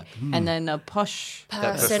 Yeah. and then a posh.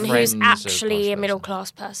 person friends who's of actually posh a middle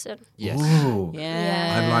class person. Yes. Ooh,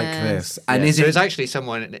 Yeah, I like this. Yeah, And is so it it's actually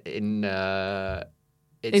someone in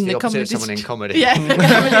it's In the the opposite comedy of someone in industry. comedy. Yeah, in the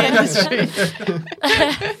comedy industry.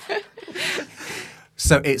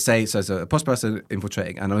 So it's a posh person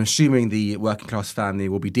infiltrating, and I'm assuming the working class family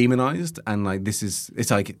will be demonized, and like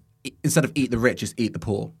it's like instead of eat the rich, just eat the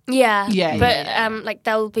poor. Yeah. Yeah, But yeah, like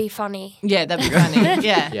they'll be funny. Yeah, that'd be funny.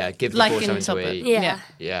 Yeah, Yeah, give the like poor in something to Saltburn. eat. Yeah.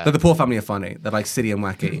 Yeah. But the poor family are funny. They're like silly and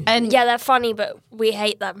wacky. And Yeah, they're funny, but we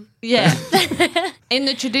hate them. yeah, in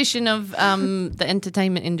the tradition of the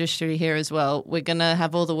entertainment industry here as well, we're gonna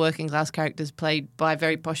have all the working class characters played by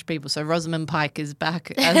very posh people. So Rosamund Pike is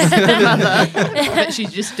back as the mother, but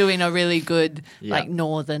she's just doing a really good like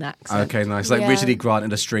northern accent. Okay, nice. Like Yeah. Richard E. Grant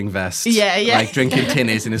in a string vest. Yeah, yeah. Like drinking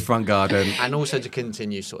tinnies in his front garden. And also to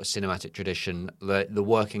continue sort of cinematic tradition, the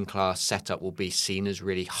working class setup will be seen as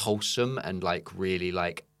really wholesome and like really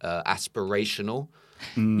like aspirational.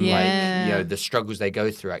 Yeah. Like, you know, the struggles they go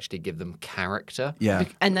through actually give them character. Yeah.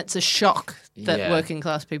 And that's a shock that Yeah. working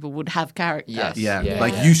class people would have character. Yes. Yeah. Yeah.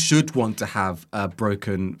 Like you should want to have a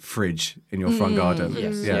broken fridge in your front garden.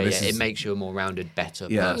 Yes. Yeah, Yeah, this yeah. is- It makes you a more rounded, better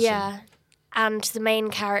Yeah. person. Yeah. And the main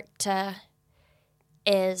character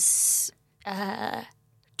is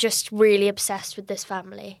just really obsessed with this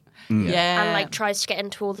family Yeah. and like tries to get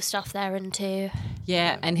into all the stuff they're into.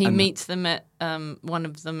 Yeah, and he meets them at one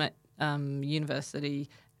of them at university,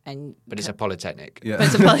 and But it's a polytechnic. Yeah. but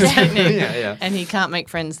it's a polytechnic, Yeah, yeah. and he can't make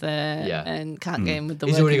friends there, Yeah. and can't get in with the.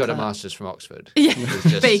 He's already got working a class. master's from Oxford. Yeah, He's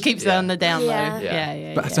just- but he keeps it yeah. on the down low. Yeah.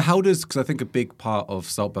 Yeah. But so how does, because I think a big part of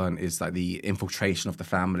Saltburn is like the infiltration of the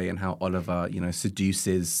family and how Oliver,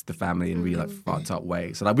 seduces the family in really like fucked up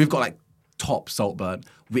ways. So like we've got like top Saltburn.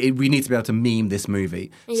 We need to be able to meme this movie.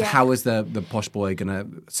 So Yeah. how is the posh boy going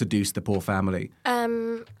to seduce the poor family?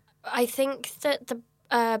 I think that the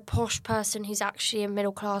posh person who's actually a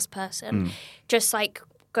middle class person just like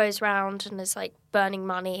goes around and is like burning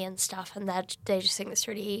money and stuff, and they just think it's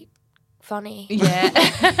really funny. Yeah.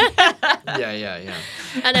 Yeah.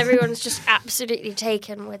 And everyone's just absolutely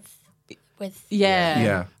taken with Yeah.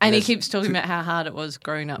 Yeah. And he keeps talking about how hard it was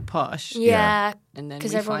growing up posh. yeah, And then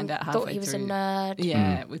because we everyone find out thought halfway he was through. a nerd.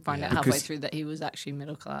 Yeah, we find out halfway Because- through that he was actually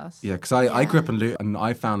middle class. Yeah, because I grew up in Luton, and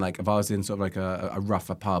I found like if I was in sort of like a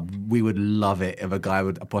rougher pub, we would love it if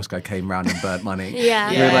a posh guy came round and burnt money. Yeah.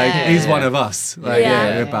 We were like, Yeah. he's one of us. Like,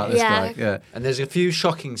 Yeah. we're about this Yeah. guy. Yeah. And there's a few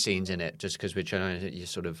shocking scenes in it, just because we're trying to you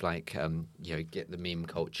sort of like get the meme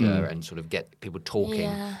culture and sort of get people talking.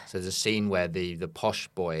 Yeah. So there's a scene where the posh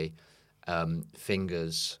boy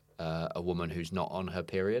fingers a woman who's not on her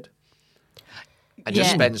period, and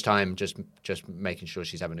just Yeah. spends time just making sure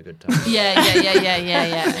she's having a good time. Yeah.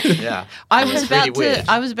 Yeah, I And was it's really about weird.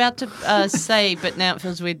 to. I was about to say, but now it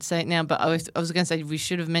feels weird to say it now. But I was going to say we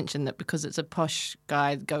should have mentioned that because it's a posh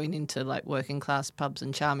guy going into like working class pubs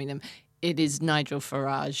and charming them. It is Nigel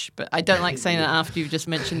Farage, but I don't like saying that after you've just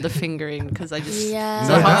mentioned the fingering because I just Yeah. it's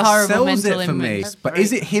No, a that horrible sells mental it for me. image. But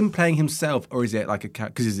is it him playing himself, or is it like a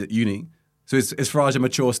character? Because he's at uni. So is Farage a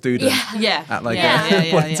mature student Yeah, at like yeah.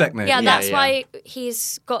 a polytechnic? Yeah, that's yeah. why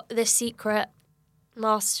he's got this secret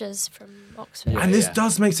masters from Oxford. And this Yeah.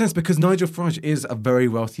 does make sense because Nigel Farage is a very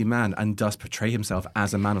wealthy man and does portray himself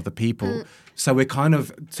as a man of the people. So we're kind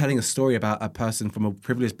of telling a story about a person from a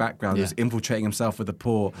privileged background who's infiltrating himself with the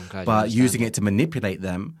poor, glad you but understand using it to manipulate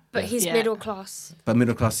them, But he's Yeah. middle class. but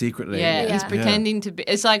middle class secretly. Yeah, he's Yeah. pretending to be.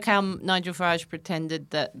 It's like how Nigel Farage pretended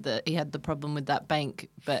that he had the problem with that bank,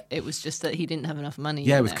 but it was just that he didn't have enough money.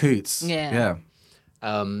 Yeah, in it was there. Coots. Yeah.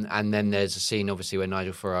 And then there's a scene, obviously, where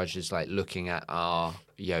Nigel Farage is like looking at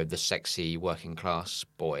the sexy working class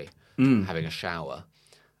boy having a shower,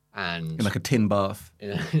 and In like a tin bath. in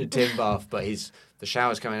a tin bath, but the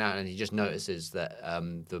shower's coming out, and he just notices that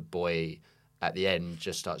the boy at the end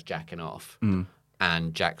just starts jacking off,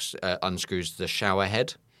 and Jax unscrews the shower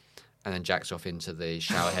head, and then jacks off into the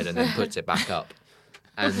shower head, and then puts it back up.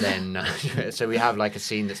 And then, so we have like a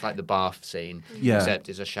scene that's like the bath scene, Yeah. except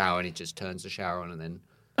it's a shower, and he just turns the shower on, and then.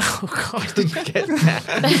 Oh God.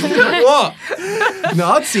 What? No,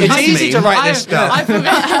 I'd see It's that easy to meme. write this stuff.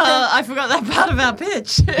 I forgot that part of our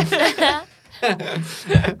pitch. And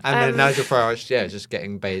then Nigel Farage, just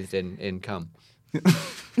getting bathed in cum.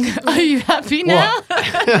 Are you happy now?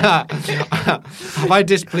 Have I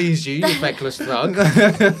displeased you, you feckless thug?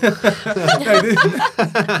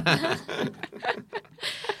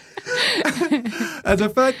 As a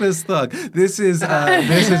feckless thug, this is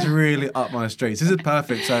really up my streets. This is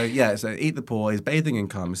perfect. So Eat the Poor is bathing in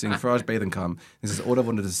cum, seeing Farage bathing cum. This is all I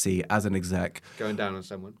wanted to see as an exec. Going down on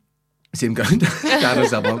someone. see him going down on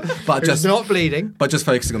someone, but Just just not bleeding. but just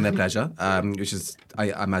focusing on their pleasure, which is,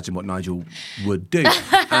 I imagine, what Nigel would do.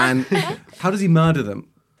 And how does he murder them?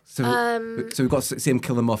 So we've got to see him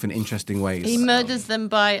kill them off in interesting ways. He murders them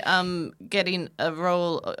by getting a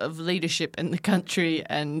role of leadership in the country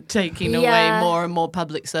and taking away more and more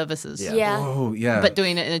public services. Yeah. Oh, yeah. But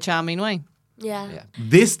doing it in a charming way. Yeah.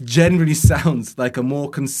 This generally sounds like a more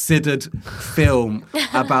considered film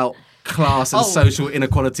about class and social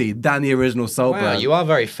inequality than the original Saltburn. Wow, you are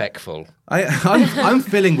very feckful. I'm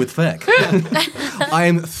filling with feck. I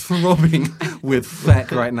am throbbing with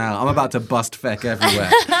feck right now. I'm about to bust feck everywhere.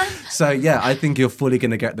 So yeah, I think you're fully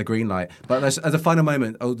going to get the green light. But as a final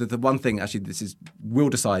moment, the one thing actually, we'll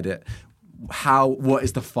decide it. What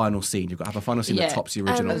is the final scene? You've got to have a final scene that tops the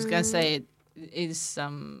original. I was going to say it is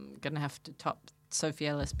going to have to top Sophie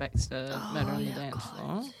Ellis-Bextor Murder on the Dance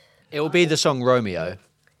Floor. It will be the song Romeo.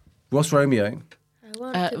 What's Romeo? I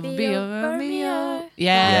want to be a your Romeo.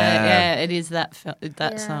 Yeah, it is that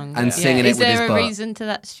song. And singing it is with his there a butt. reason to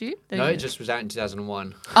that, Stu? No, it just was out in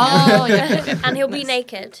 2001. Oh, yeah. And he'll be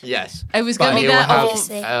naked. Yes. It was But going to be he will that. have,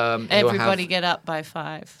 Obviously. he will Everybody have- get up by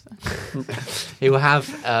 5. He will have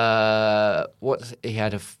he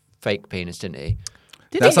had a fake penis, didn't he?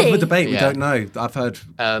 That's up for he? debate. We Yeah. don't know. I've heard.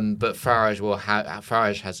 But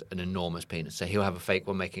Farage has an enormous penis, so he'll have a fake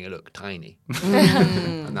one making it look tiny.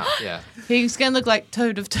 And that, yeah. He's going to look like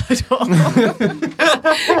Toad of Toadle.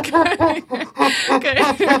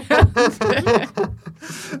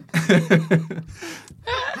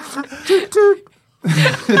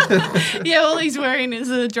 Yeah, all he's wearing is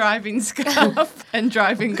a driving scarf and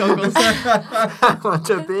driving goggles. I want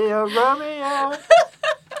to be a Romeo.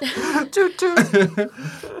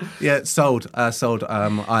 Yeah, sold.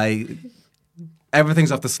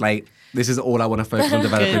 Everything's off the slate. This is all I want to focus on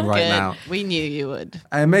developing right now. We knew you would.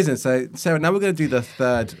 Amazing. So, Sarah, now we're going to do the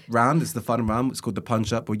third round. It's the fun round. It's called the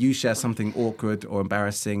punch up, where you share something awkward or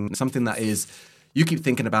embarrassing, something that you keep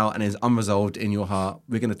thinking about and is unresolved in your heart.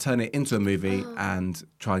 We're going to turn it into a movie and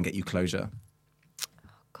try and get you closure.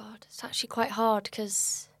 God, it's actually quite hard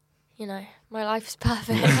because, my life's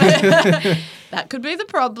perfect. That could be the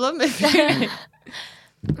problem.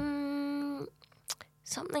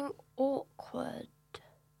 Something awkward.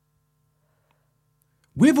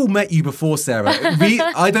 We've all met you before, Sarah.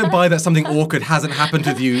 I don't buy that something awkward hasn't happened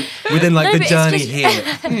with you within No, the but it's journey just-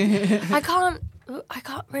 here. I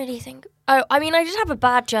can't really think. Oh, I mean, I just have a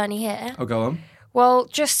bad journey here. Oh, go on. Well,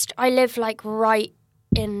 I live right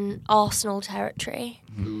in Arsenal territory.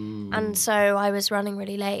 And so I was running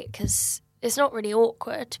really late because it's not really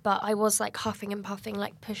awkward, but I was huffing and puffing,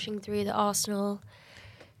 pushing through the Arsenal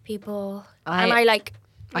people.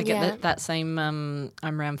 I get that same, I'm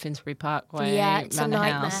around Finsbury Parkway, it's a Manor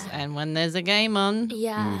nightmare. House, and when there's a game on,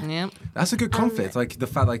 Yeah. yeah. That's a good conflict. The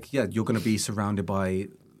fact, you're going to be surrounded by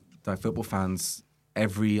football fans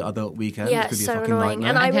every other weekend. Yeah, It could be it's a so fucking annoying. nightmare.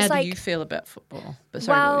 And I And was how like- do you feel about football? But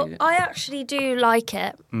sorry, what Well, were you- I actually do like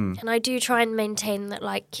it. And I do try and maintain that,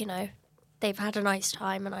 they've had a nice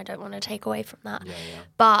time and I don't want to take away from that. Yeah, yeah.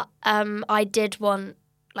 But I did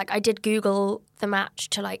I did Google the match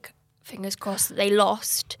to, fingers crossed that they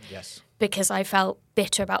lost. Yes. Because I felt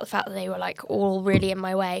bitter about the fact that they were all really in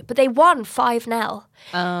my way. But they won 5-0.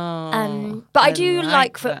 But I do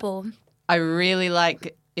like that. football. I really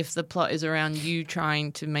like if the plot is around you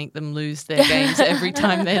trying to make them lose their games every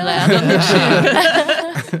time they're loud on the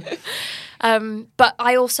tube. But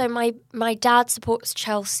I also my dad supports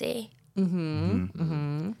Chelsea.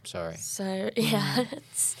 Sorry. So yeah.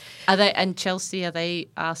 Are they Chelsea? Are they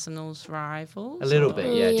Arsenal's rivals? A little or-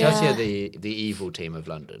 bit, yeah. Yeah. Chelsea are the evil team of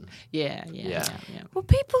London. Yeah. Well,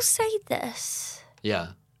 people say this. Yeah.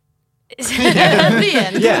 At the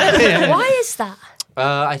end. Yeah. Why is that?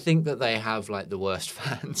 I think that they have the worst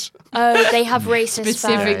fans. Oh, they have racist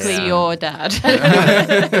Specifically fans. your dad.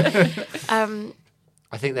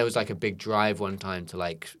 I think there was a big drive one time to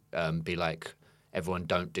be everyone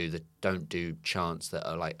don't do chants that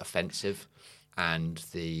are offensive, and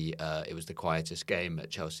it was the quietest game at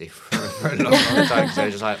Chelsea for a long, long time. So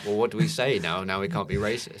they're just well, what do we say now? Now we can't be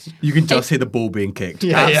racist. You can just hear the ball being kicked.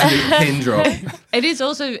 Yeah, yeah. Absolute pin drop. It is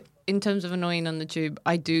also, in terms of annoying on the tube,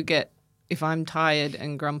 I do get, if I'm tired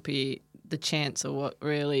and grumpy, the chants are what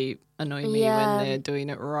really annoy me Yeah. when they're doing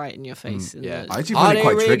it right in your face. in Yeah. the- I actually find it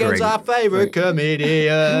quite Reagan's triggering. our favourite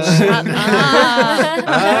comedian.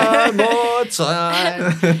 More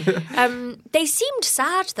time. They seemed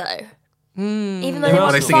sad though. Hmm. Even though They they were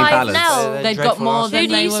won singing 5-0. ballads. They've got dreadful more Arsenal. than Who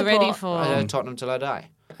do they you were ready support? for. Tottenham till I die.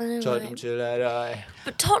 Tottenham till I die.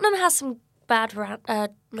 But Tottenham has some bad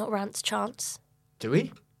not rants, chants. Do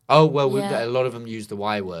we? Oh, well, Yeah. a lot of them use the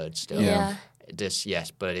Y word still. Yeah. This,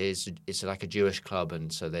 yes, but it's like a Jewish club,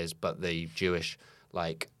 and so the Jewish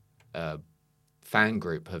fan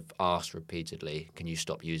group have asked repeatedly, can you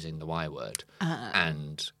stop using the Y word?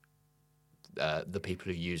 And the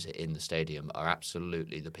people who use it in the stadium are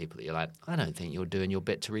absolutely the people that you're like, I don't think you're doing your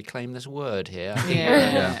bit to reclaim this word here. I think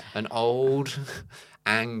you're an old,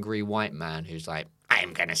 angry white man who's like,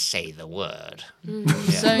 I'm going to say the word.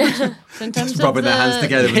 So in terms of rubbing their hands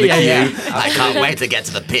together with the cue. I can't wait to get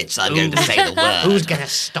to the pitch. I'm going to say the word. Who's going to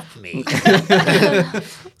stop me?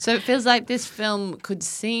 So it feels like this film could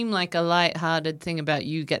seem like a light-hearted thing about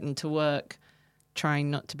you getting to work, trying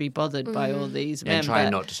not to be bothered by all these men. And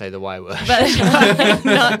trying not to say the Y word. But trying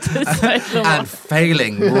not to say the And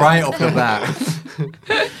failing right off the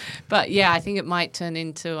bat. But yeah, I think it might turn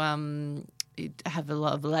into have a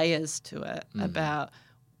lot of layers to it about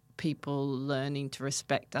people learning to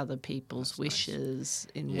respect other people's wishes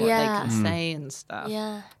in what they can say and stuff.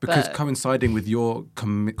 Yeah. Because coinciding with your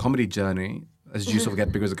comedy journey, as you sort of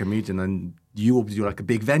get bigger as a comedian, and you're like a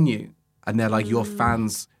big venue, and they're like your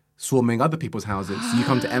fans swarming other people's houses. So you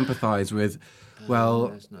come to empathize with,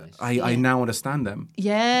 That's nice. I now understand them.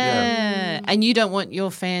 Yeah. And you don't want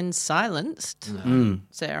your fans silenced,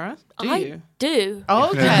 Sarah, do I you? do.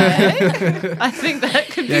 Okay. I think that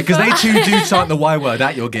could be because fun. they too do chant the Y word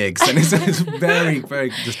at your gigs, and it's very, very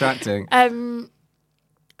distracting.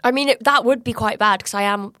 I mean, that would be quite bad because I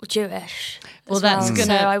am Jewish. Well, as that's well,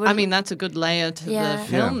 gonna. so I I wouldn't- mean, that's a good layer to Yeah. the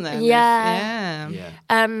film. Then, Yeah.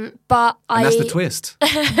 But And that's the twist.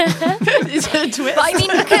 It's a twist. But I mean,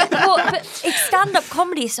 but it's stand-up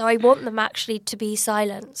comedy, so I want them actually to be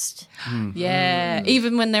silenced. Yeah,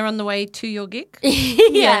 even when they're on the way to your gig.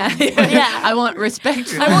 Yeah. I want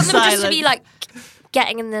respect. I want them just to be like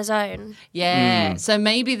getting in their zone. Yeah. So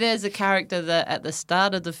maybe there's a character that at the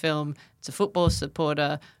start of the film, it's a football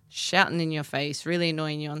supporter shouting in your face, really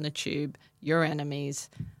annoying you on the tube, your enemies.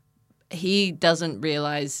 He doesn't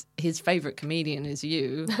realize his favorite comedian is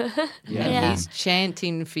you. And he's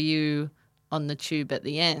chanting for you on the tube at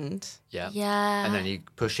the end. Yeah. Yeah. And then you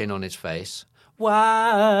push in on his face. What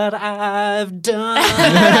I've done.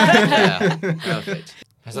 Yeah. Perfect.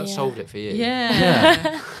 Has that solved it for you?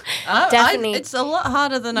 Yeah. Definitely. It's a lot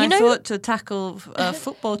harder than I know- thought to tackle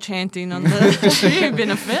football chanting on the tube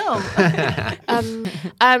in a film.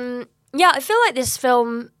 Yeah, I feel like this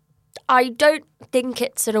film, I don't think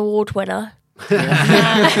it's an award winner.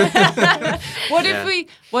 What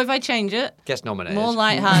if I change it? Gets nominated. More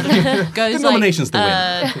lighthearted. Goes like Nominations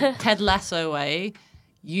to win. Ted Lasso way.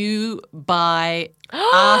 You buy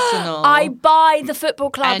Arsenal. I buy the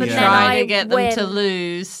football club and and then try I to get win. them to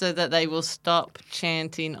lose so that they will stop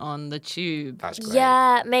chanting on the tube. That's great.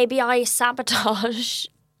 Yeah, maybe I sabotage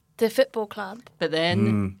the football club. But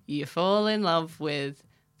then you fall in love with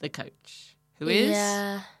the coach, who is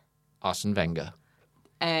Yeah. Arsene Wenger.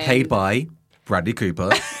 and- Paid by Bradley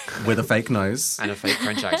Cooper with a fake nose And a fake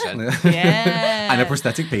French accent. Yeah. and a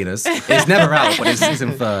prosthetic penis. It's never out, but it's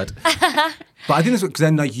inferred. But I think that's because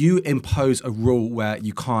then like you impose a rule where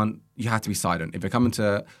you have to be silent. If you're coming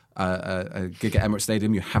to a gig at Emirates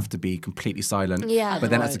Stadium, you have to be completely silent. Yeah.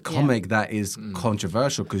 But then as a comic, that is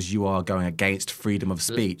controversial because you are going against freedom of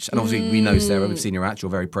speech. And obviously, we know, Sarah, we've seen your act,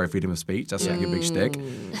 you're very pro freedom of speech. That's like your big shtick.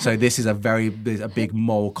 So this is a big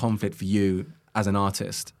moral conflict for you as an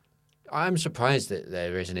artist. I'm surprised that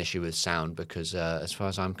there is an issue with sound because, as far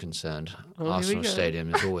as I'm concerned, Arsenal go.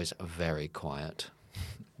 Stadium is always very quiet.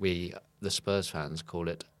 The Spurs fans call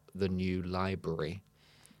it the new library.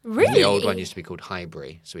 Really? The old one used to be called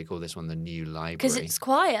Highbury, so we call this one the new library. Because it's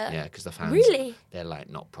quiet. Yeah, because the fans, Really? they're like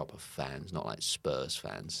not proper fans, not like Spurs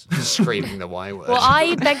fans, screaming the Y word. Well,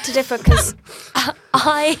 I beg to differ because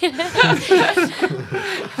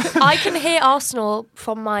I can hear Arsenal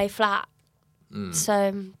from my flat.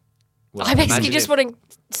 So Well, I basically imagine just if- want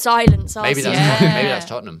to silence Arsenal. maybe that's Yeah. maybe that's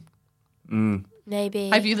Tottenham. Maybe.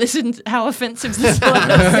 Have you listened how offensive this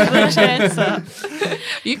was? Answer.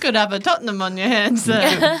 You could have a Tottenham on your hands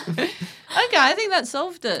there. Okay, I think that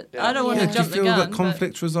solved it. I don't want Yeah. to Do you jump feel the gun. that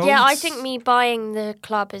conflict resolves? Yeah, I think me buying the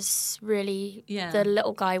club is really Yeah. the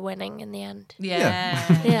little guy winning in the end. But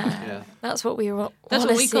yeah. Yeah, that's what we want. That's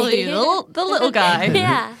what we call you, the little guy.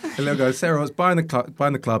 Yeah, The little guy, Sarah was buying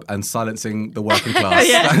the club and silencing the working class.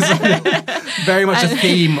 That's very much a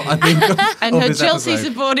theme, I think, And of her this Chelsea episode.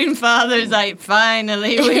 supporting father is like,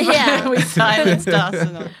 finally, we silenced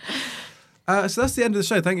Arsenal. So that's the end of the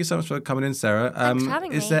show. Thank you so much for coming in, Sarah. Thanks for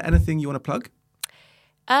having is me. there anything you want to plug?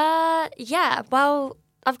 yeah. Well,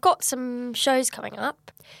 I've got some shows coming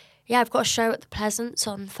up. Yeah, I've got a show at the Pleasance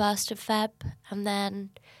on 1st of Feb, and then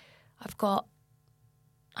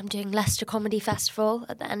I'm doing Leicester Comedy Festival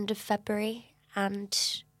at the end of February, and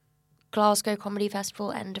Glasgow Comedy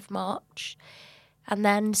Festival end of March. And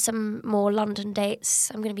then some more London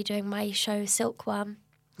dates. I'm going to be doing my show Silkworm.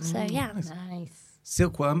 So, yeah. Nice.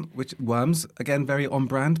 Silkworm, which worms, again, very on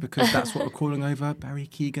brand because that's what we're calling over Barry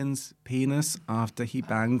Keoghan's penis after he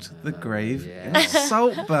banged the grave in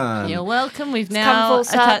Saltburn. You're welcome. We've come now full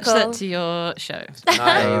attached circle. that to your show.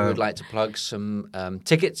 I would like to plug some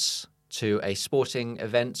tickets to a sporting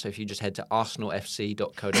event. So if you just head to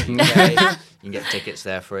arsenalfc.co.uk, you can get tickets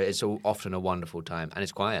there for it. It's often a wonderful time and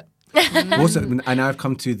it's quiet. Also, I now have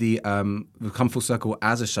come to we've come full circle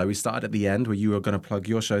as a show. We started at the end where you were going to plug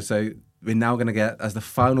your show. So we're now going to get, as the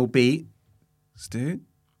final beat, Stu,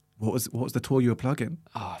 what was the tour you were plugging?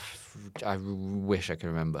 Oh, I wish I could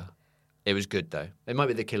remember. It was good though. It might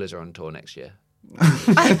be the Killers are on tour next year.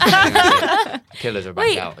 Killers are back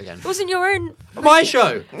Wait, out again. wasn't your own... My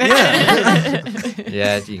show! Yeah.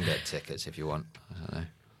 Yeah, you can get tickets if you want. I don't know.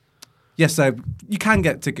 Yeah, so you can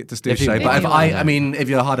get ticket to Stu's If you- show, if but you I mean, if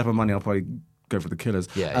you're hard up on money, I'll probably go for the Killers.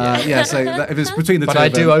 Yeah. So if it's between the But two I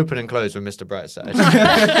of them, do open and close with Mr. Brightside.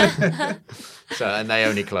 And they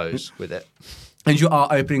only close with it. and you are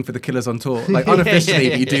opening for the Killers on tour, like unofficially,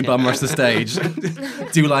 but you do bum rush the stage.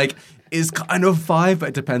 Do like is kind of 5, but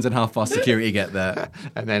it depends on how fast security get there.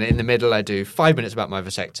 And then in the middle, I do 5 minutes about my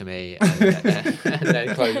vasectomy and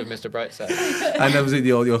then close with Mr. Brightside. And obviously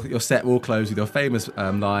your set will close with your famous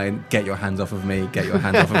line, get your hands off of me, get your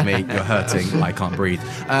hands off of me, you're hurting, I can't breathe.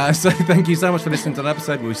 So thank you so much for listening to the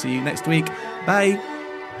episode. We'll see you next week. Bye.